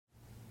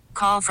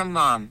Call from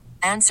mom.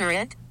 Answer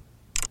it.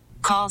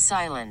 Call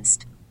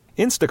silenced.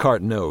 Instacart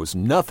knows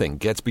nothing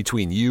gets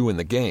between you and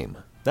the game.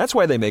 That's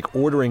why they make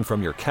ordering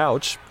from your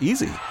couch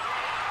easy.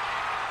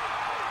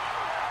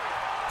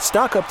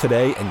 Stock up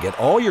today and get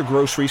all your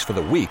groceries for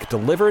the week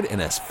delivered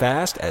in as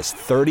fast as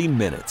 30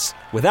 minutes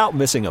without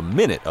missing a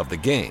minute of the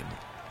game.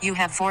 You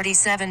have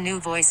 47 new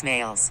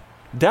voicemails.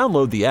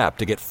 Download the app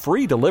to get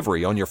free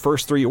delivery on your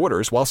first 3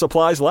 orders while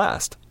supplies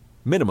last.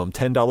 Minimum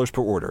 $10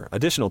 per order.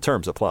 Additional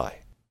terms apply.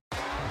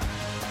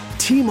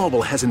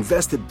 T-Mobile has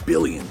invested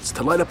billions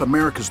to light up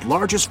America's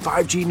largest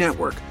 5G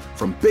network,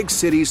 from big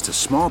cities to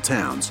small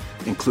towns,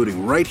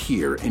 including right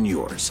here in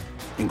yours.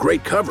 And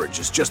great coverage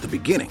is just the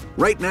beginning.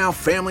 Right now,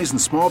 families and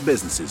small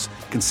businesses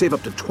can save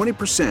up to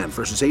 20%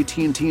 versus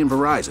AT&T and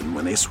Verizon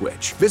when they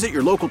switch. Visit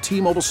your local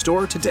T-Mobile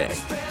store today.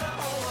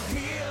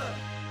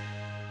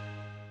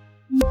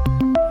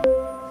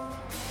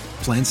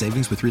 Plan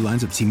savings with 3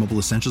 lines of T-Mobile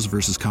Essentials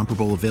versus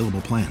comparable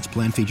available plans.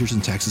 Plan features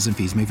and taxes and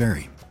fees may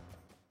vary.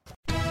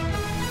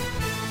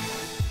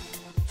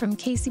 From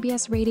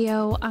KCBS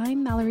Radio,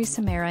 I'm Mallory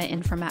Samara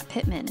in for Matt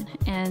Pittman,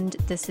 and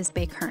this is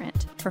Bay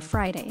Current for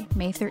Friday,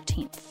 May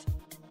 13th.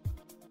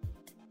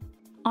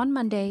 On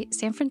Monday,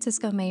 San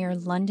Francisco Mayor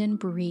London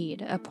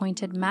Breed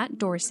appointed Matt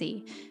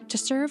Dorsey to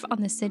serve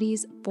on the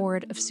city's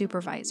Board of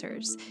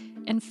Supervisors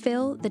and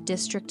fill the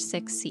District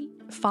 6 seat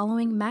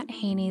following Matt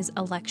Haney's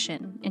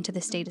election into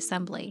the state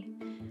assembly.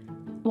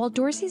 While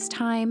Dorsey's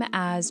time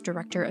as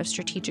Director of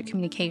Strategic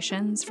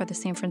Communications for the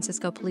San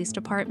Francisco Police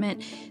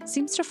Department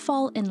seems to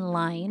fall in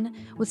line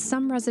with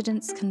some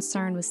residents'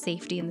 concern with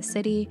safety in the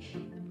city,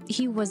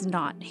 he was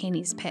not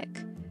Haney's pick.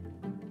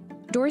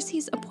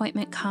 Dorsey's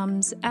appointment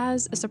comes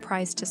as a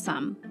surprise to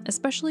some,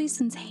 especially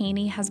since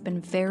Haney has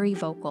been very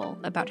vocal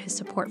about his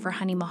support for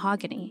Honey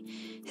Mahogany,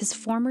 his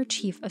former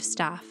chief of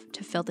staff,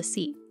 to fill the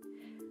seat.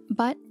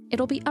 But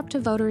it'll be up to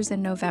voters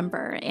in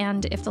November,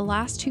 and if the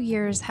last 2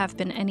 years have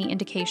been any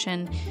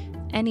indication,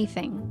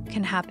 anything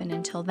can happen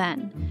until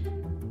then.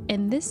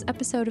 In this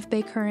episode of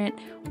Bay Current,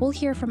 we'll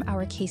hear from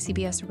our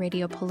KCBS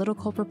radio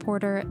political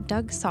reporter,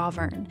 Doug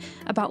Sovern,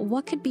 about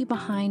what could be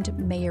behind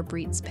Mayor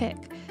Breed's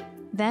pick.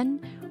 Then,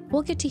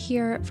 we'll get to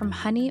hear from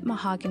Honey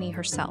Mahogany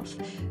herself,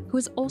 who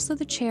is also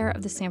the chair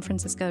of the San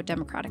Francisco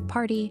Democratic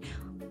Party,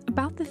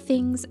 about the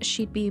things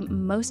she'd be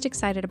most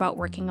excited about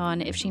working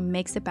on if she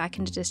makes it back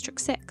into District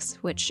 6,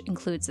 which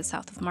includes the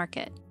South of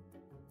Market.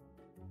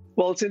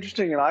 Well, it's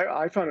interesting, and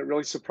I found it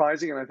really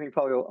surprising, and I think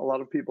probably a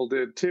lot of people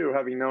did too,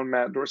 having known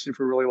Matt Dorsey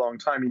for a really long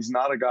time. He's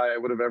not a guy I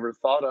would have ever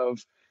thought of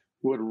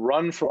would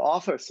run for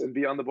office and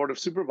be on the Board of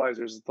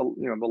Supervisors.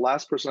 The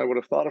last person I would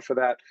have thought of for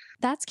that.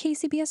 That's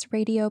KCBS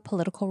radio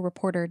political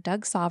reporter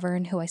Doug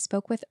Sovern, who I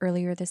spoke with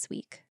earlier this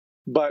week.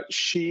 But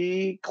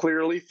she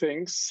clearly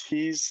thinks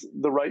he's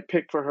the right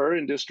pick for her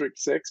in District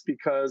 6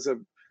 because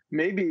of,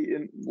 maybe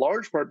in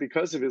large part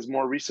because of his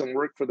more recent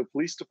work for the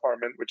police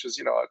department, which is,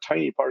 a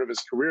tiny part of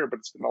his career, but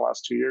it's been the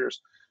last 2 years.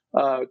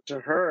 To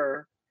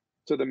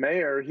the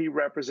mayor, he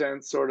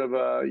represents sort of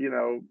a,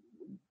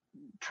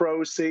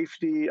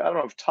 pro-safety. I don't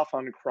know if tough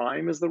on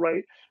crime is the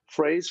right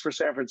phrase for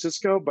San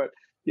Francisco, but,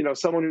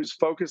 someone who's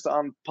focused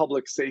on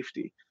public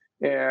safety.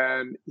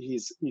 And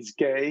he's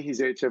gay,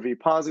 he's HIV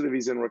positive,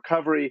 he's in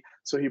recovery.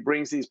 So he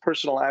brings these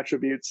personal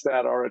attributes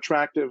that are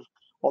attractive,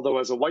 although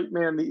as a white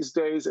man these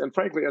days, and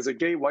frankly, as a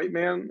gay white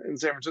man in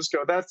San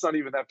Francisco, that's not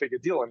even that big a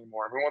deal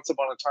anymore. I mean, once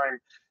upon a time,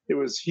 it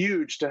was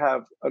huge to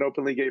have an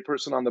openly gay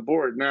person on the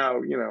board. Now,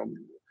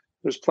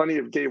 there's plenty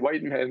of gay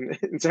white men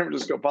in San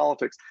Francisco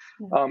politics.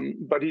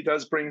 But he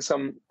does bring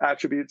some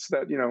attributes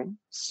that,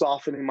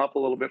 soften him up a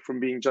little bit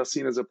from being just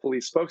seen as a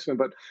police spokesman.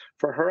 But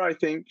for her, I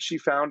think she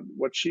found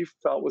what she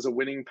felt was a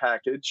winning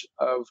package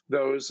of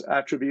those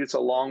attributes,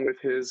 along with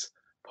his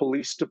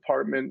police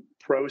department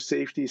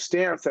pro-safety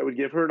stance that would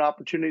give her an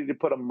opportunity to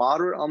put a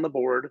moderate on the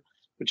board,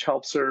 which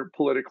helps her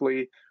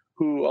politically,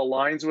 who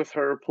aligns with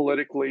her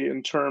politically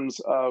in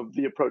terms of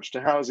the approach to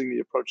housing,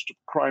 the approach to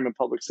crime and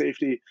public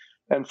safety.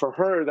 And for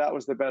her, that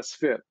was the best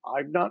fit.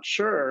 I'm not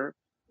sure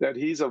that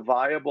he's a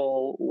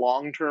viable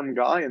long-term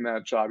guy in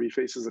that job. He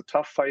faces a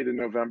tough fight in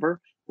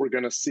November. We're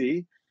going to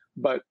see.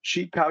 But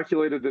she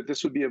calculated that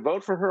this would be a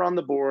vote for her on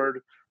the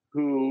board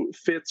who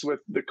fits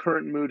with the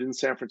current mood in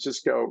San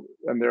Francisco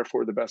and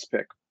therefore the best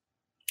pick.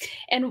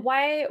 And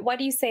why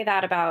do you say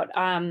that about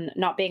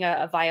not being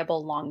a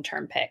viable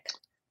long-term pick?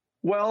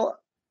 Well,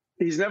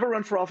 he's never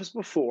run for office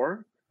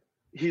before.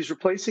 He's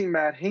replacing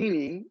Matt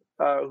Haney,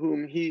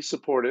 whom he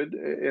supported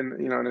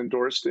and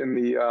endorsed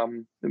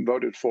and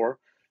voted for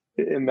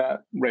in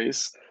that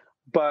race,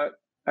 but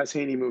as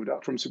Haney moved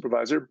up from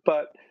supervisor.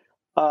 But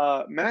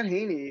Matt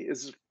Haney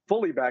is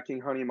fully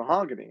backing Honey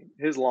Mahogany,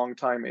 his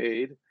longtime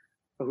aide,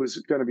 who's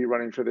going to be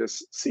running for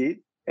this seat.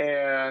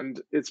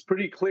 And it's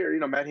pretty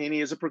clear, Matt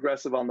Haney is a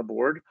progressive on the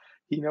board.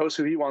 He knows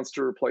who he wants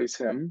to replace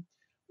him.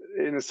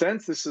 In a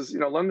sense, this is,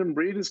 London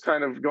Breed is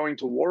kind of going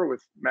to war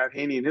with Matt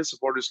Haney and his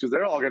supporters because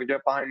they're all going to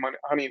get behind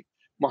Honey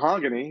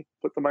Mahogany,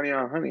 put the money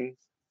on Honey.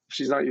 If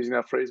she's not using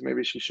that phrase,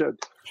 maybe she should.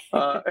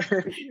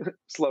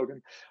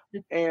 Slogan.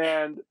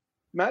 And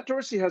Matt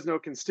Dorsey has no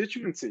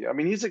constituency. I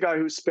mean, he's a guy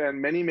who spent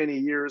many, many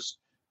years,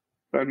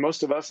 and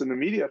most of us in the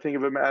media think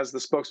of him as the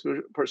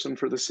spokesperson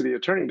for the city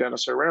attorney,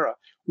 Dennis Herrera.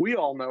 We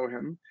all know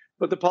him,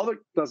 but the public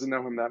doesn't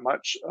know him that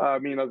much. I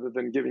mean, other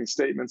than giving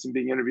statements and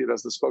being interviewed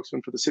as the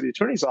spokesman for the city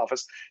attorney's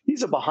office.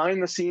 He's a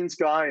behind the scenes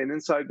guy, an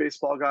inside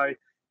baseball guy.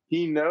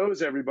 He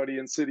knows everybody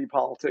in city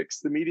politics.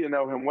 The media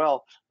know him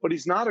well, but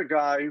he's not a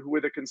guy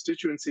with a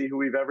constituency who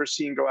we've ever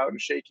seen go out and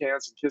shake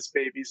hands and kiss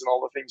babies and all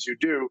the things you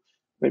do.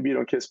 Maybe you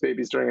don't kiss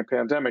babies during a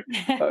pandemic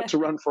to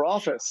run for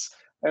office.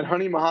 And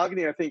Honey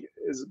Mahogany, I think,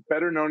 is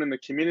better known in the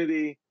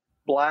community.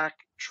 Black,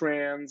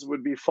 trans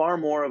would be far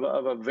more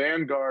of a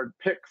vanguard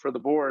pick for the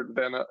board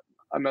than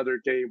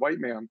another gay white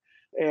man.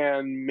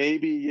 And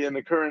maybe in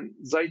the current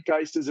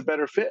zeitgeist is a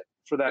better fit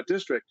for that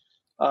district.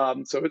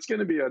 So it's going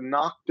to be a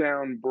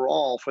knockdown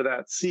brawl for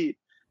that seat.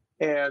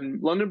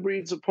 And London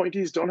Breed's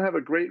appointees don't have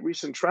a great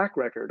recent track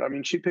record. I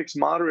mean, she picks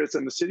moderates,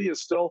 and the city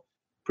is still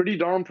pretty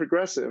darn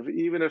progressive,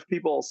 even if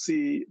people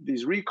see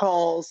these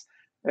recalls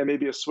and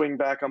maybe a swing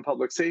back on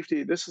public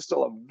safety. This is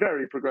still a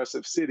very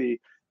progressive city,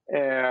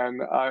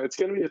 and it's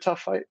going to be a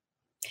tough fight.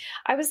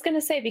 I was going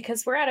to say,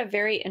 because we're at a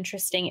very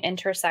interesting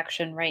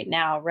intersection right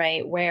now,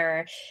 right,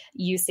 where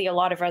you see a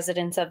lot of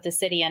residents of the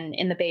city and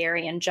in the Bay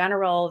Area in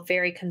general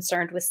very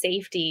concerned with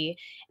safety.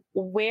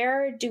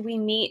 Where do we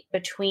meet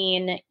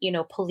between,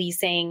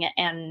 policing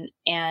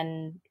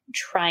and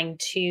trying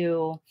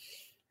to,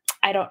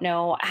 I don't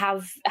know,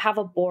 have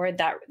a board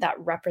that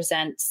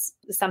represents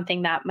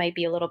something that might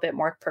be a little bit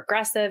more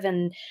progressive?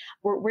 And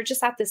we're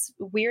just at this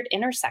weird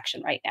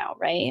intersection right now,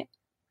 right?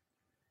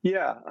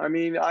 Yeah, I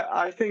mean,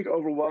 I think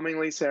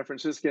overwhelmingly San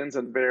Franciscans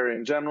and Bay Area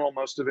in general,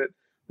 most of it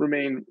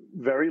remain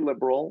very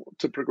liberal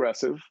to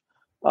progressive.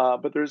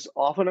 But there's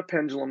often a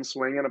pendulum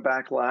swing and a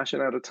backlash.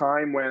 And at a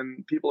time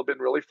when people have been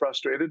really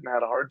frustrated and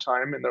had a hard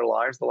time in their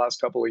lives the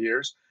last couple of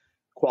years,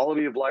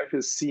 quality of life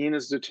is seen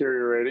as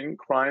deteriorating.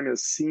 Crime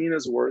is seen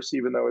as worse,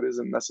 even though it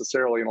isn't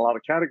necessarily in a lot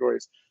of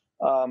categories.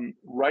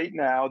 Right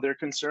now, they're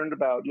concerned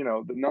about,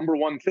 the number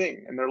one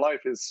thing in their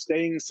life is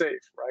staying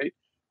safe, right?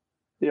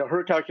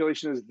 Her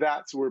calculation is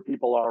that's where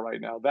people are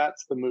right now.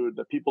 That's the mood,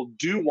 that people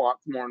do want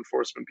more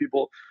enforcement.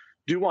 People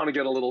do want to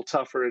get a little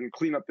tougher and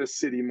clean up this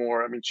city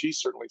more. I mean, she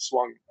certainly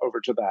swung over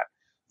to that.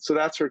 So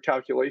that's her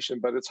calculation.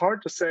 But it's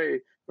hard to say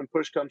when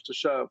push comes to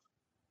shove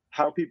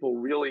how people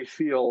really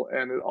feel.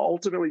 And it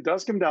ultimately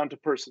does come down to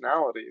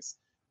personalities.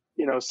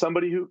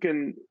 Somebody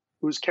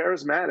who's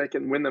charismatic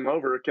and win them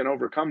over can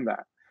overcome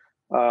that.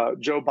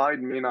 Joe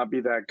Biden may not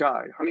be that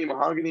guy. Honey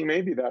Mahogany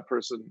may be that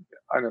person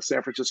in a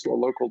San Francisco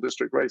local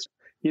district race.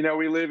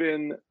 We live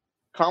in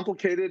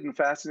complicated and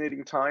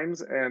fascinating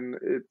times, and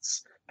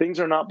things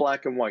are not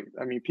black and white.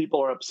 I mean,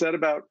 people are upset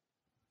about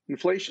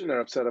inflation.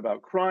 They're upset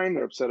about crime.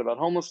 They're upset about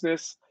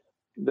homelessness.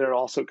 They're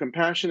also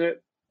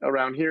compassionate.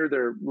 Around here,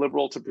 they're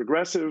liberal to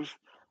progressive.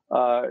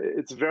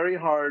 It's very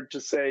hard to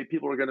say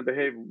people are going to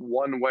behave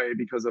one way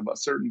because of a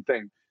certain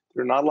thing.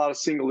 There are not a lot of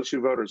single issue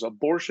voters.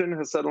 Abortion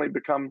has suddenly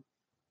become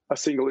a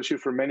single issue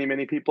for many,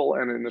 many people.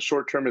 And in the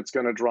short term, it's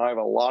going to drive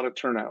a lot of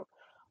turnout.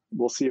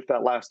 We'll see if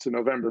that lasts to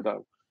November,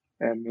 though.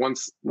 And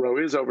once Roe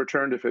is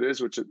overturned, if it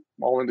is, which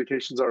all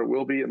indications are it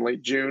will be in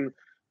late June,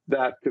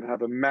 that could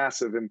have a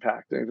massive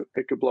impact. And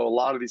it could blow a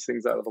lot of these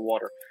things out of the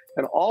water.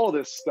 And all of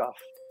this stuff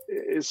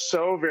is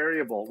so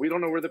variable. We don't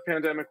know where the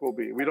pandemic will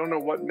be. We don't know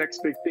what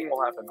next big thing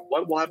will happen.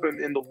 What will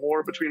happen in the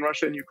war between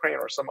Russia and Ukraine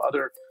or some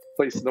other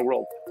place in the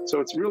world.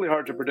 So it's really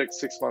hard to predict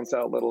 6 months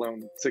out, let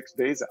alone 6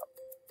 days out.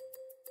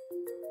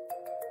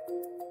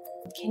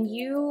 Can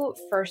you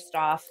first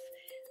off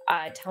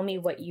tell me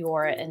what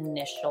your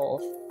initial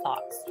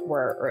thoughts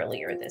were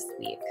earlier this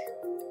week?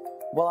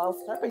 Well, I'll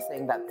start by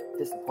saying that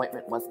this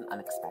appointment wasn't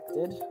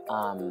unexpected.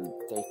 I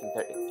think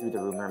that through the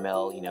rumor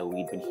mill,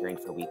 we'd been hearing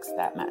for weeks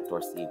that Matt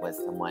Dorsey was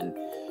someone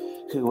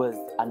who was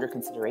under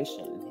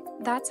consideration.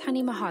 That's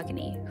Honey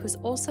Mahogany, who's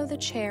also the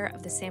chair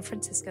of the San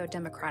Francisco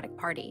Democratic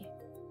Party.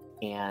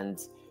 And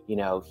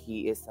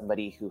he is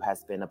somebody who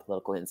has been a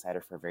political insider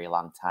for a very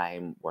long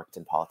time, worked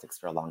in politics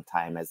for a long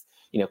time as,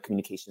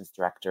 communications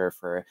director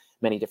for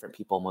many different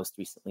people, most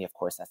recently, of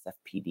course,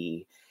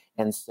 SFPD.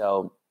 And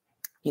so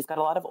he's got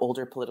a lot of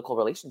older political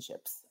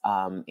relationships.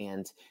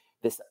 And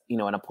this,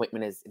 an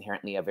appointment is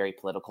inherently a very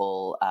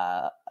political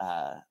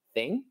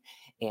thing.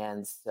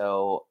 And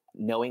so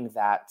knowing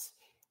that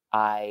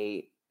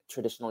I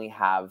traditionally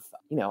have,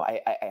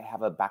 I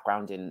have a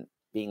background in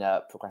being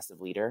a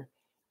progressive leader,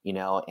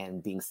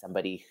 and being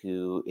somebody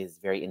who is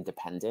very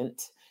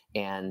independent.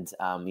 And,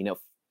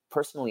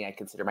 personally, I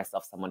consider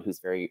myself someone who's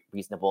very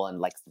reasonable and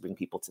likes to bring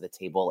people to the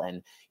table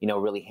and,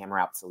 really hammer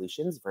out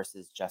solutions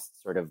versus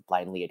just sort of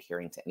blindly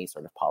adhering to any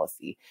sort of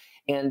policy.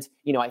 And,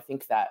 I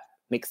think that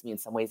makes me in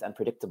some ways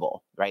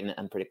unpredictable, right? An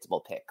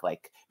unpredictable pick.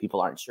 Like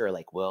people aren't sure,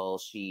 like, will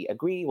she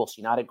agree? Will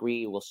she not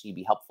agree? Will she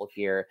be helpful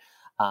here?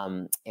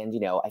 And,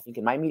 I think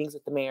in my meetings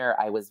with the mayor,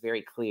 I was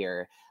very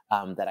clear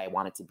that I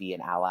wanted to be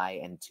an ally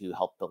and to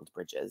help build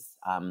bridges.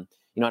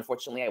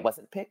 Unfortunately, I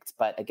wasn't picked,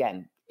 but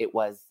again, it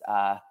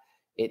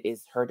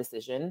is her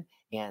decision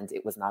and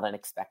it was not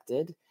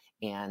unexpected.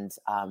 And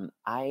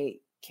I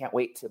can't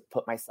wait to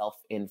put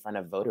myself in front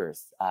of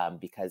voters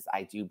because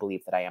I do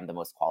believe that I am the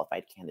most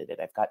qualified candidate.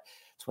 I've got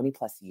 20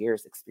 plus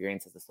years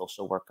experience as a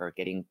social worker,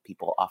 getting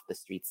people off the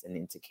streets and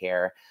into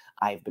care.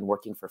 I've been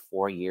working for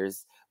 4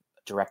 years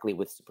directly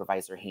with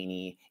Supervisor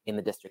Haney in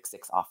the District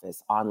 6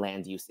 office on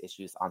land use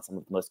issues, on some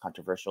of the most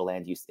controversial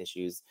land use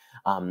issues.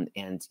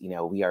 And,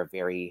 we are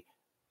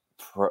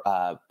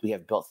we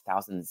have built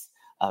thousands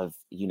of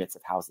units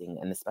of housing,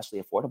 and especially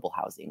affordable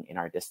housing in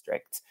our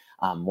district,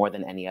 more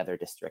than any other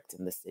district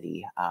in the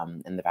city,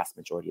 and the vast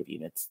majority of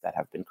units that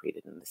have been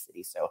created in the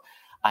city. So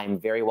I'm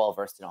very well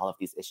versed in all of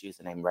these issues,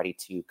 and I'm ready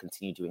to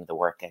continue doing the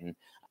work. And,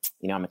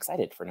 I'm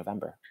excited for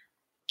November.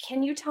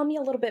 Can you tell me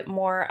a little bit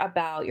more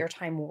about your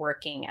time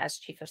working as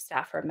Chief of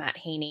Staff for Matt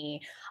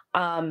Haney?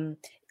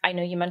 I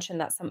know you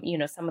mentioned that some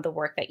of the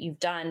work that you've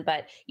done,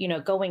 but,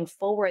 going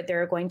forward,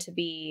 there are going to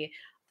be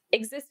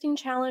existing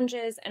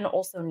challenges and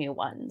also new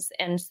ones.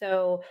 And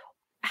so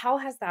how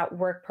has that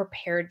work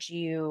prepared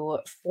you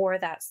for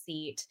that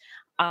seat?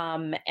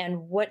 And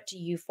what do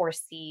you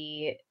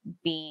foresee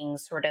being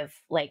sort of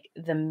like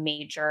the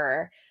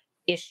major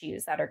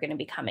issues that are going to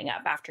be coming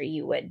up after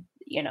you would,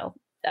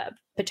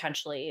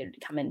 potentially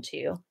come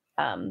into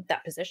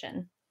that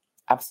position?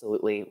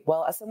 Absolutely.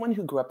 Well, as someone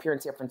who grew up here in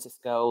San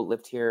Francisco,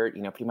 lived here,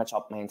 pretty much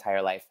all my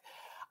entire life,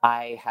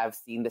 I have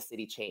seen the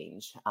city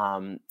change.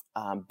 And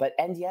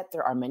yet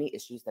there are many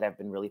issues that have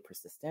been really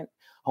persistent.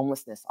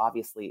 Homelessness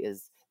obviously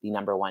is the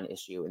number one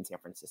issue in San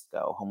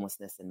Francisco.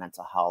 Homelessness and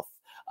mental health,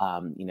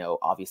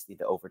 obviously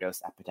the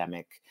overdose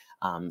epidemic,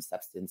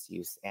 substance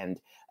use.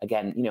 And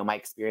again, my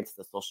experience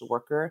as a social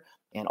worker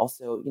and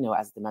also,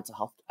 as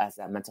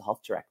a mental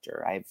health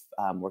director,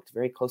 I've worked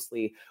very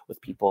closely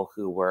with people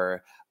who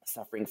were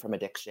suffering from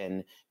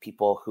addiction,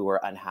 people who were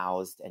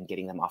unhoused and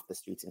getting them off the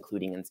streets,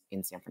 including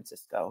in San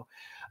Francisco.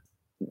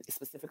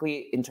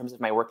 Specifically, in terms of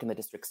my work in the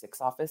District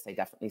 6 office, I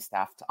definitely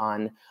staffed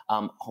on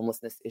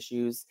homelessness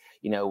issues,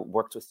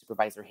 worked with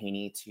Supervisor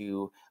Haney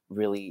to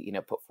really,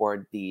 put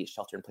forward the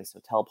shelter-in-place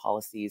hotel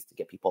policies to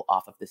get people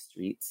off of the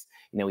streets.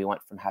 We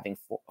went from having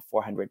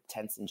 400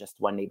 tents in just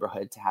one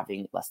neighborhood to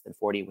having less than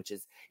 40, which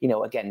is,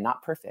 again,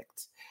 not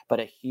perfect, but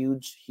a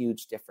huge,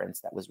 huge difference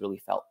that was really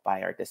felt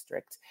by our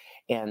district.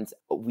 And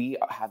we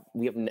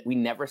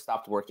never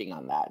stopped working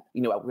on that.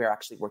 We're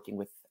actually working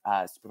with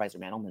Supervisor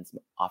Mandelman's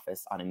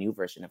office on a new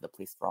version of the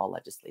Place for All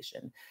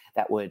legislation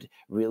that would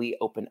really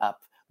open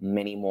up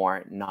many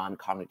more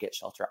non-congregate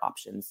shelter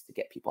options to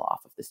get people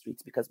off of the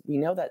streets, because we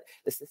know that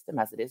the system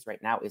as it is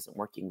right now isn't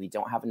working. We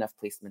don't have enough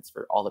placements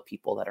for all the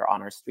people that are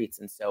on our streets.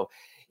 And so,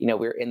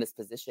 we're in this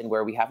position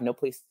where we have no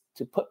place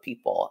to put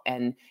people.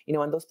 And,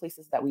 in those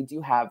places that we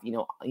do have,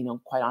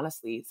 quite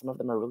honestly, some of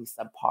them are really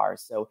subpar.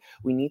 So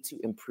we need to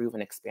improve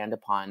and expand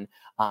upon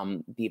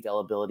the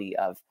availability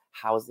of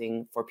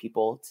housing for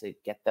people to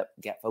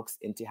get folks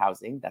into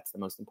housing. That's the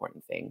most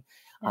important thing.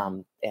 Yeah.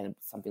 And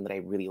something that I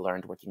really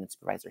learned working in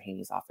Supervisor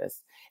Haney's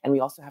office. And we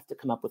also have to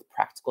come up with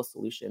practical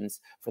solutions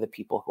for the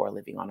people who are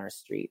living on our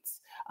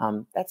streets.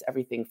 That's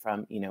everything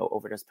from,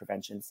 overdose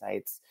prevention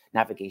sites,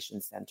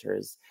 navigation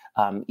centers,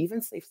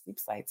 even safe sleep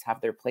sites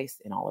have their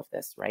place in all of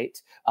this, right?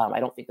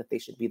 I don't think that they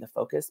should be the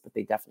focus, but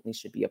they definitely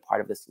should be a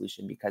part of the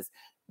solution, because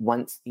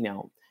once,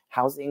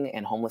 housing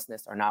and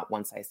homelessness are not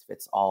one size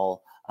fits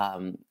all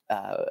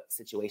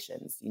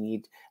situations. You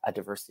need a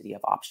diversity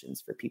of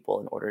options for people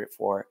in order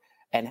for,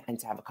 and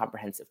to have a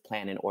comprehensive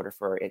plan in order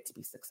for it to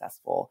be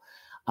successful.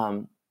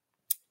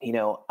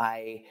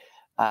 I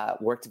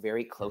worked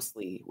very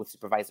closely with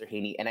Supervisor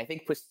Haney, and I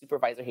think pushed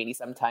Supervisor Haney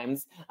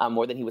sometimes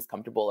more than he was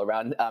comfortable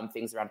around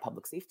things around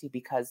public safety,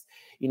 because,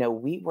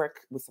 we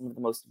work with some of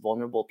the most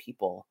vulnerable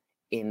people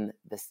in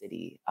the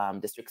city.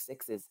 District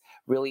 6 is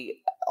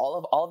really, all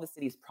of the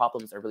city's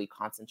problems are really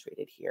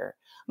concentrated here.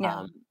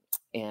 Yeah.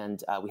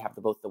 And we have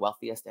both the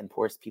wealthiest and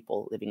poorest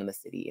people living in the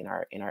city in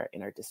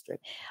our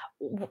district.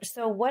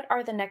 So what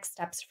are the next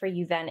steps for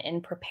you then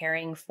in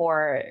preparing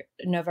for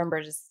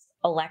November's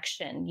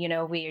election?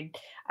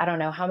 I don't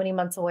know, how many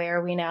months away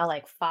are we now?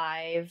 Like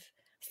five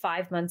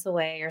months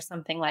away or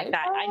something like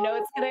that. I know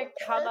it's going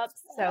to come up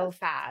so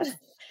fast.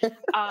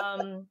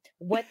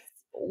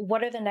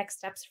 What are the next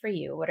steps for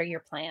you? What are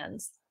your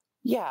plans?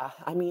 Yeah,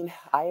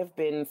 I have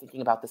been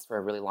thinking about this for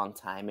a really long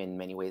time. In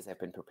many ways, I've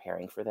been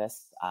preparing for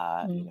this,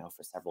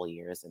 for several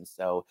years. And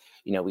so,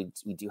 we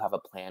do have a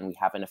plan. We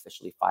haven't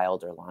officially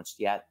filed or launched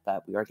yet,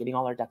 but we are getting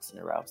all our ducks in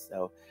a row.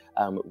 So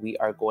we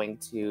are going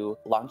to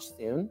launch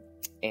soon,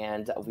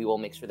 and we will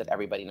make sure that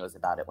everybody knows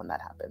about it when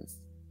that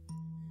happens.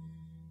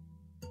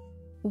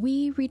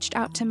 We reached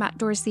out to Matt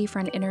Dorsey for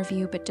an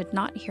interview, but did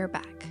not hear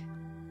back.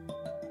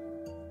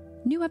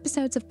 New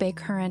episodes of Bay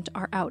Current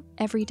are out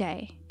every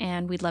day,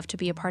 and we'd love to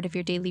be a part of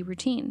your daily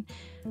routine.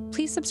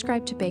 Please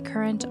subscribe to Bay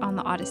Current on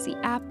the Odyssey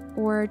app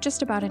or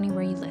just about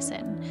anywhere you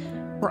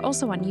listen. We're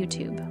also on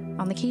YouTube,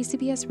 on the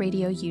KCBS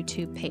Radio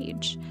YouTube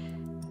page.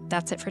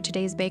 That's it for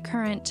today's Bay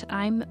Current.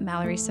 I'm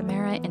Mallory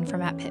Samara in for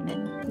Matt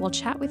Pittman. We'll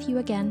chat with you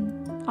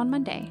again on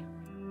Monday.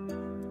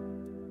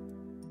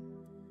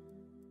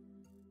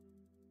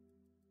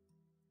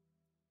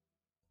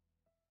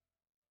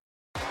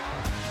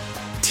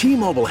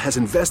 T-Mobile has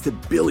invested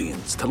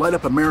billions to light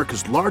up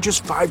America's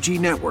largest 5G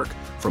network,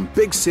 from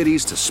big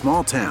cities to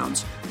small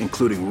towns,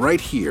 including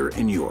right here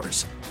in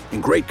yours.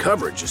 And great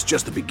coverage is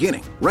just the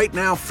beginning. Right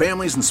now,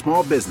 families and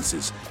small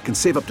businesses can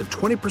save up to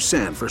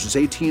 20% versus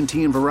AT&T and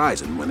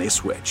Verizon when they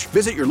switch.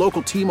 Visit your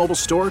local T-Mobile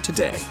store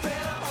today.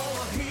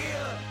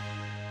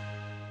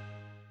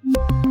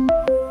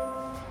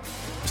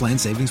 Plan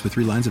savings with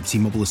 3 lines of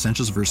T-Mobile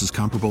Essentials versus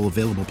comparable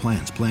available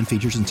plans. Plan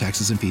features and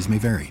taxes and fees may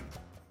vary.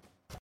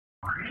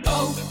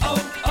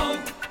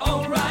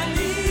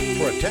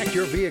 Protect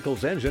your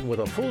vehicle's engine with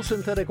a full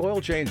synthetic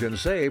oil change and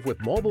save with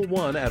Mobil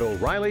 1 at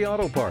O'Reilly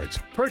Auto Parts.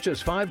 Purchase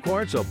 5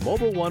 quarts of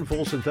Mobil 1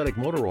 full synthetic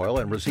motor oil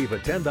and receive a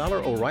 $10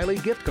 O'Reilly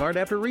gift card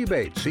after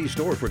rebate. See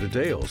store for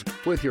details.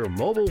 With your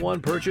Mobil 1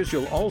 purchase,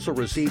 you'll also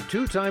receive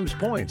 2 times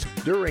points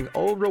during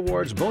O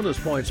Rewards Bonus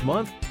Points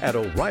Month at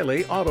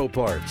O'Reilly Auto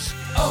Parts.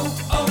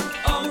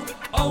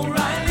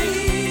 O'Reilly.